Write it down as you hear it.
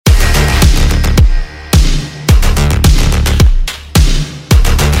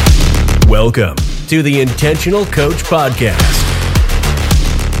Welcome to the Intentional Coach Podcast,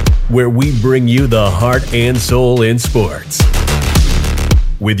 where we bring you the heart and soul in sports.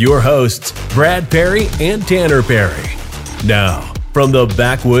 With your hosts, Brad Perry and Tanner Perry. Now, from the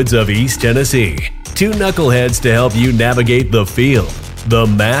backwoods of East Tennessee, two knuckleheads to help you navigate the field, the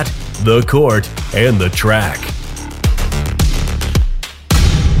mat, the court, and the track.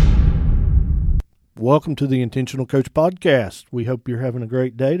 Welcome to the Intentional Coach Podcast. We hope you're having a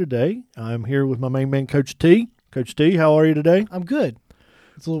great day today. I'm here with my main man, Coach T. Coach T, how are you today? I'm good.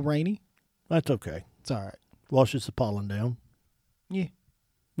 It's a little rainy. That's okay. It's all right. Washes the pollen down. Yeah,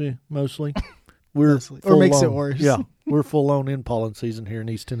 mostly. We're or makes on, it worse. Yeah, we're full on in pollen season here in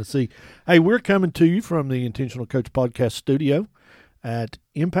East Tennessee. Hey, we're coming to you from the Intentional Coach Podcast studio at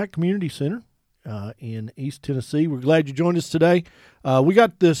Impact Community Center in East Tennessee. We're glad you joined us today. We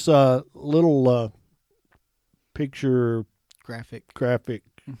got this little picture graphic.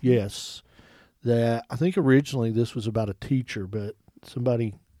 Mm-hmm. Yes, that I think originally this was about a teacher, but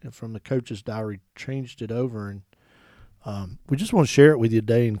somebody from the coach's diary changed it over, and we just want to share it with you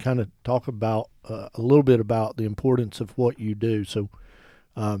today and kind of talk about a little bit about the importance of what you do. So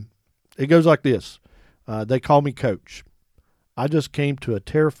it goes like this. They call me Coach. I just came to a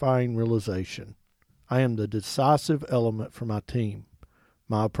terrifying realization. I am the decisive element for my team.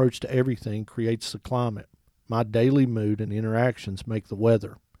 My approach to everything creates the climate. My daily mood and interactions make the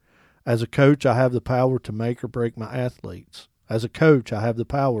weather. As a coach, I have the power to make or break my athletes. As a coach, I have the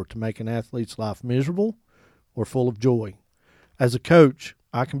power to make an athlete's life miserable or full of joy. As a coach,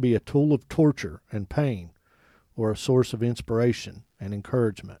 I can be a tool of torture and pain or a source of inspiration and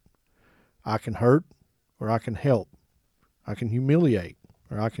encouragement. I can hurt or I can help. I can humiliate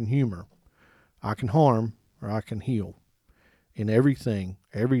or I can humor. I can harm or I can heal. In everything,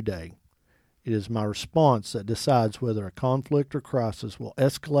 every day, it is my response that decides whether a conflict or crisis will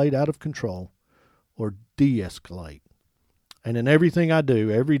escalate out of control or de-escalate. And in everything I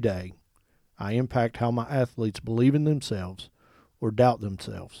do every day, I impact how my athletes believe in themselves or doubt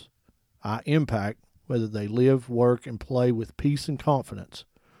themselves. I impact whether they live, work, and play with peace and confidence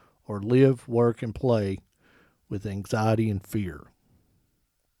or live, work, and play with anxiety and fear.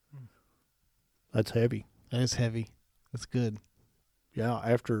 That's heavy. That is heavy. That's good. Yeah,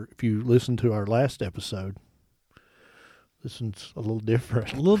 if you listen to our last episode, this one's a little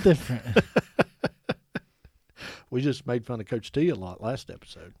different. A little different. We just made fun of Coach T a lot last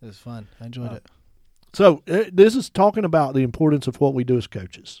episode. It was fun. I enjoyed it. So this is talking about the importance of what we do as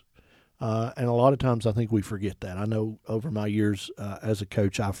coaches. And a lot of times I think we forget that. I know over my years as a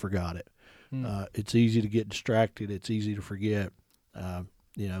coach, I forgot it. It's easy to get distracted. It's easy to forget,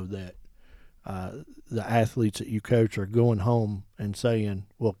 that the athletes that you coach are going home and saying,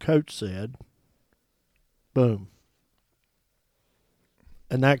 well, Coach said, boom.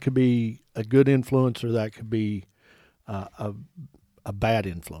 And that could be a good influence or that could be a bad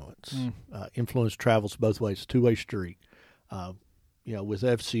influence. Influence travels both ways, two-way street. With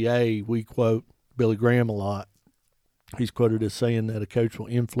FCA, we quote Billy Graham a lot. He's quoted as saying that a coach will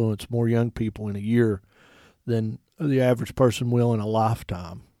influence more young people in a year than the average person will in a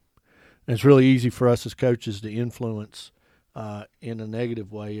lifetime. And it's really easy for us as coaches to influence in a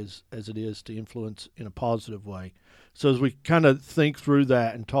negative way as it is to influence in a positive way. So as we kind of think through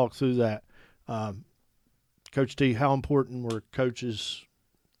that and talk through that, Coach T, how important were coaches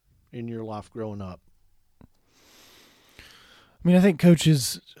in your life growing up? I mean, I think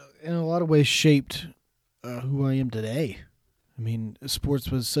coaches in a lot of ways shaped who I am today. I mean, sports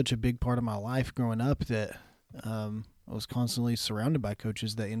was such a big part of my life growing up that I was constantly surrounded by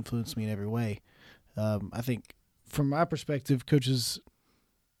coaches that influenced me in every way. I think from my perspective, coaches,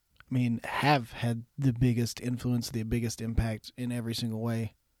 have had the biggest influence, the biggest impact in every single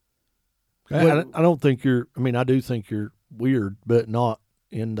way. I don't think I do think you're weird, but not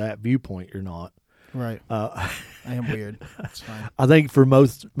in that viewpoint you're not. Right. I am weird. That's fine. I think for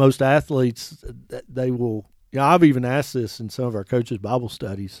most athletes, they will. I've even asked this in some of our coaches' Bible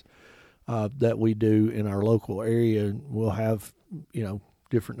studies that we do in our local area. We'll have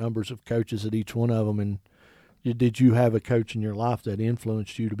different numbers of coaches at each one of them. And did you have a coach in your life that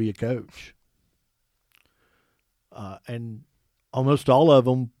influenced you to be a coach? And almost all of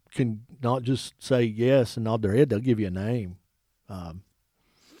them can not just say yes and nod their head; they'll give you a name.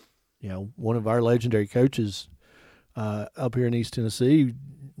 One of our legendary coaches up here in East Tennessee,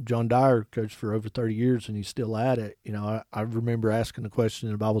 John Dyer, coached for over 30 years, and he's still at it. I remember asking a question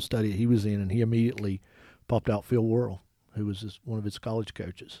in a Bible study he was in, and he immediately popped out Phil Worrell, who was one of his college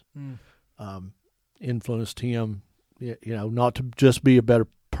coaches. Influenced him, not to just be a better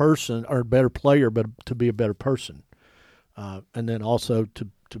person or a better player, but to be a better person. and then also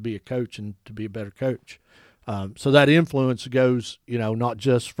to be a coach and to be a better coach. So that influence goes, not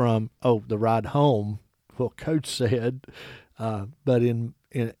just from, the ride home, what Coach said, but in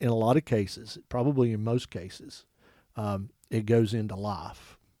a lot of cases, probably in most cases, it goes into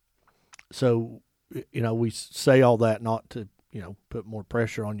life. So, we say all that not to, put more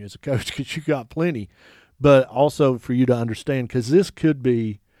pressure on you as a coach, because you got plenty, but also for you to understand, because this could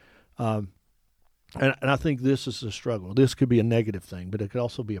be, and I think this is a struggle. This could be a negative thing, but it could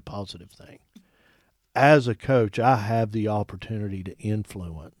also be a positive thing. As a coach, I have the opportunity to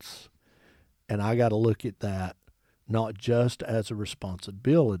influence, and I got to look at that not just as a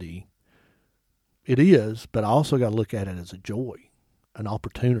responsibility. It is, but I also got to look at it as a joy, an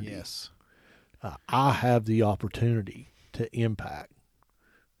opportunity. Yes. I have the opportunity to impact.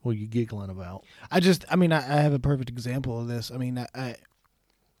 What are you giggling about? I have a perfect example of this. I mean, I've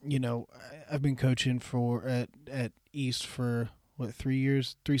been coaching at East for 3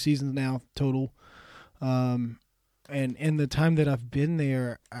 seasons now total. And in the time that I've been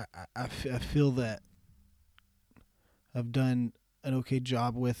there, I feel that I've done an okay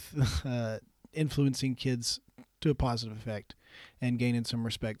job with influencing kids to a positive effect and gaining some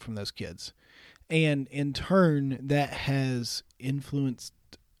respect from those kids. And in turn, that has influenced,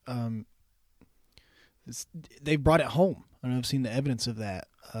 they've brought it home. And I've seen the evidence of that.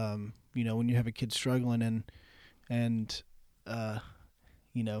 When you have a kid struggling and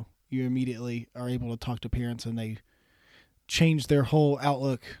you immediately are able to talk to parents and they change their whole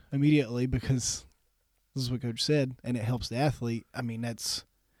outlook immediately because this is what Coach said, and it helps the athlete. I mean, that's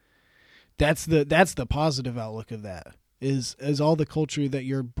the positive outlook of that is all the culture that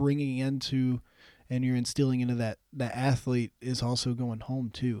you're bringing into and you're instilling into that athlete is also going home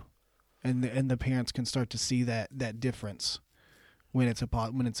too. And the parents can start to see that difference when it's a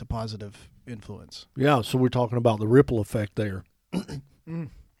positive influence. Yeah, so we're talking about the ripple effect there.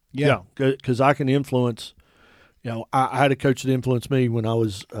 Yeah, because I can influence. I had a coach that influenced me when I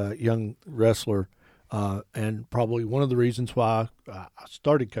was a young wrestler, and probably one of the reasons why I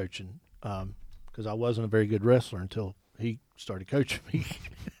started coaching, because I wasn't a very good wrestler until he started coaching me.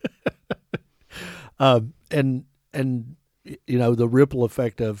 And the ripple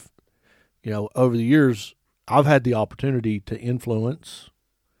effect of, over the years, I've had the opportunity to influence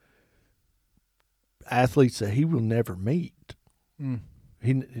athletes that he will never meet.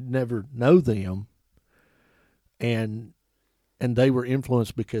 He'd never know them, and they were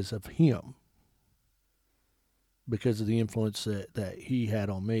influenced because of him, because of the influence that he had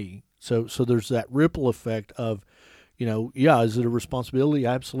on me. So there's that ripple effect of, is it a responsibility?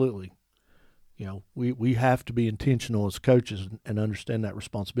 Absolutely. We have to be intentional as coaches and understand that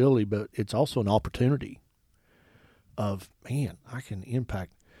responsibility, but it's also an opportunity of, man, I can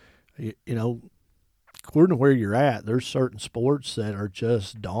impact, according to where you're at, there's certain sports that are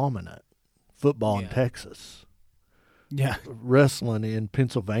just dominant. Football in Texas. Yeah. Wrestling in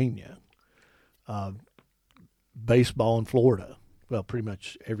Pennsylvania. Baseball in Florida. Well, pretty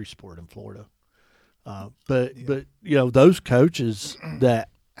much every sport in Florida. But those coaches that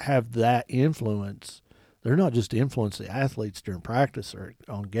have that influence, they're not just influencing the athletes during practice or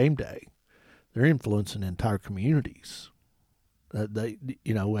on game day. They're influencing entire communities.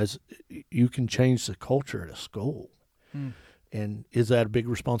 As you can change the culture at a school. And is that a big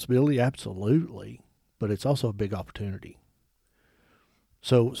responsibility? Absolutely. But it's also a big opportunity.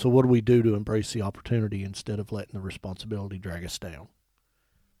 So what do we do to embrace the opportunity instead of letting the responsibility drag us down?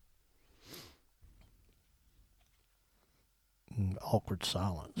 Awkward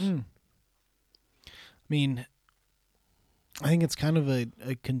silence. I mean, I think it's kind of a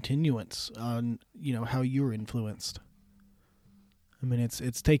continuance on, how you're influenced. I mean,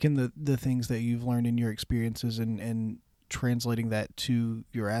 it's taking the things that you've learned in your experiences and translating that to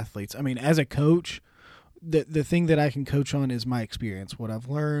your athletes. I mean, as a coach, the thing that I can coach on is my experience, what I've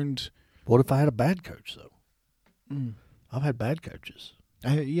learned. What if I had a bad coach, though? I've had bad coaches.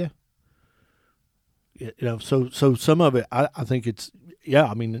 Yeah. So some of it, I think it's,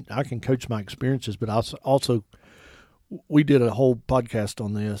 I mean, I can coach my experiences, but also we did a whole podcast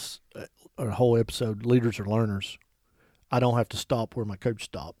on this, a whole episode, Leaders are Learners. I don't have to stop where my coach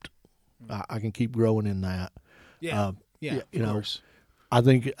stopped. I can keep growing in that. Yeah. Of course. I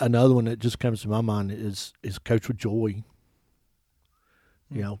think another one that just comes to my mind is coach with joy.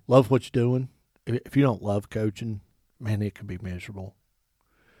 Love what you're doing. If you don't love coaching, man, it can be miserable.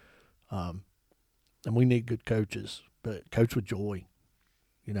 And we need good coaches, but coach with joy.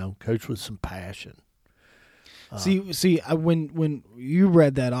 Coach with some passion. When you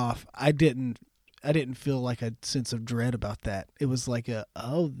read that off, I didn't feel like a sense of dread about that. It was like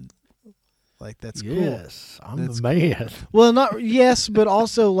Like, that's yes, cool. I'm the man. Well, yes, but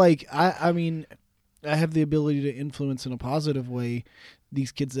also, like, I mean, I have the ability to influence in a positive way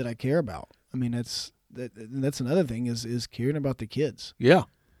these kids that I care about. I mean, that's another thing is caring about the kids. Yeah.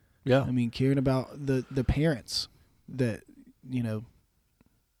 I mean, caring about the parents that, you know,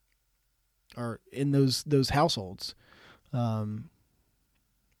 are in those households.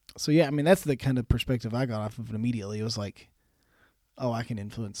 So yeah, I mean, that's the kind of perspective I got off of it immediately. It was like, oh, I can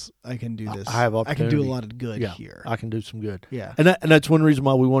influence. I can do this. I have opportunity. I can do a lot of good here. I can do some good. Yeah. And that's one reason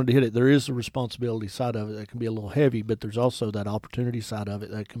why we wanted to hit it. There is the responsibility side of it that can be a little heavy, but there's also that opportunity side of it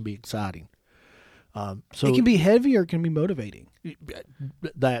that can be exciting. So it can be heavy or it can be motivating.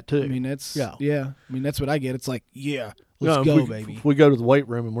 That too. I mean, that's I mean, that's what I get. It's like, let's go, baby. If we go to the weight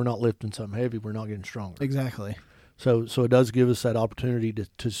room and we're not lifting something heavy, we're not getting stronger. Exactly. So it does give us that opportunity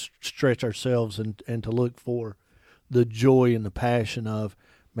to stretch ourselves and to look for the joy and the passion of,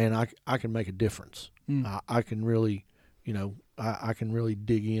 man, I can make a difference. I can really, you know, I can really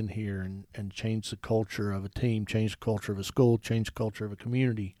dig in here and change the culture of a team, change the culture of a school, change the culture of a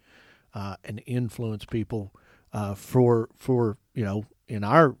community, and influence people for you know, in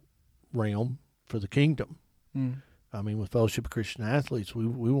our realm, for the kingdom. I mean, with Fellowship of Christian Athletes, we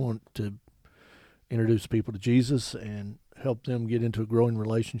want to introduce people to Jesus and help them get into a growing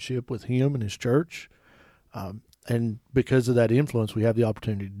relationship with Him and His church. And because of that influence, we have the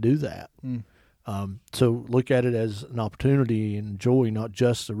opportunity to do that. So look at it as an opportunity and joy, not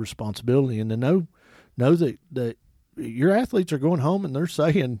just a responsibility. And to know that your athletes are going home and they're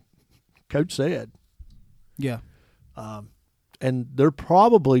saying, Coach said. Yeah. And they're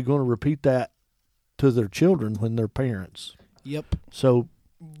probably going to repeat that to their children when they're parents. Yep. So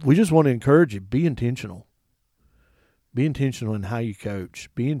we just want to encourage you, be intentional. Be intentional in how you coach.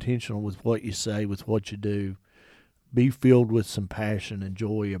 Be intentional with what you say, with what you do. Be filled with some passion and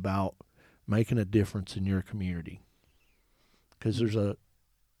joy about making a difference in your community. Because there's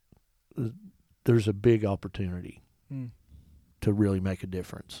a big opportunity to really make a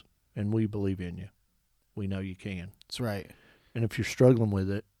difference. And we believe in you. We know you can. That's right. And if you're struggling with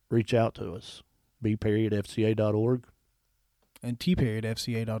it, reach out to us. b.fca.org. And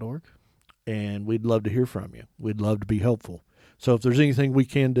t.fca.org. And we'd love to hear from you. We'd love to be helpful. So if there's anything we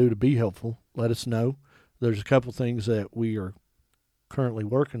can do to be helpful, let us know. There's a couple things that we are currently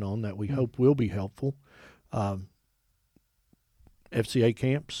working on that we hope will be helpful. FCA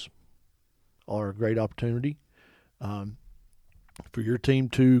camps are a great opportunity for your team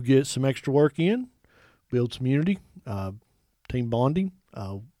to get some extra work in, build some unity, team bonding.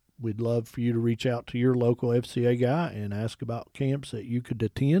 We'd love for you to reach out to your local FCA guy and ask about camps that you could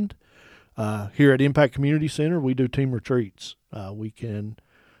attend. Here at Impact Community Center, we do team retreats. We can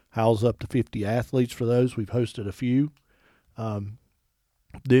house up to 50 athletes for those. We've hosted a few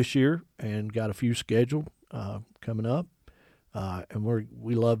this year and got a few scheduled coming up. And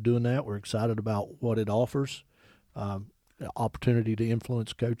we love doing that. We're excited about what it offers, the opportunity to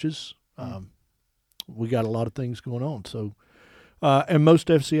influence coaches. We got a lot of things going on. So, and most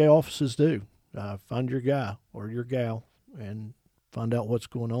FCA offices do. Find your guy or your gal and find out what's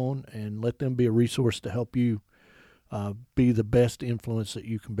going on and let them be a resource to help you be the best influence that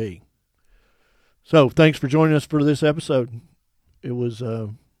you can be. So thanks for joining us for this episode. It was,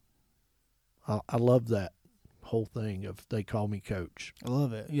 I love that whole thing of They Call Me Coach. I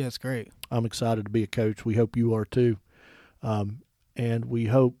love it. Yeah, it's great. I'm excited to be a coach. We hope you are too. And we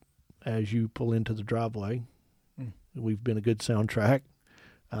hope as you pull into the driveway, we've been a good soundtrack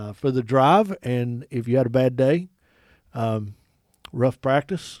for the drive. And if you had a bad day, rough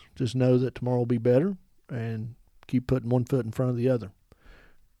practice, just know that tomorrow will be better and keep putting one foot in front of the other.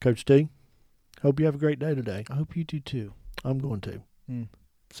 Coach T, hope you have a great day today. I hope you do too. I'm going to.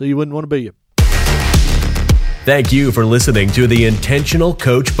 So you wouldn't want to be you. Thank you for listening to the Intentional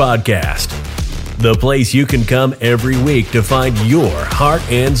Coach Podcast, the place you can come every week to find your heart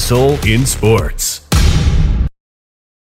and soul in sports.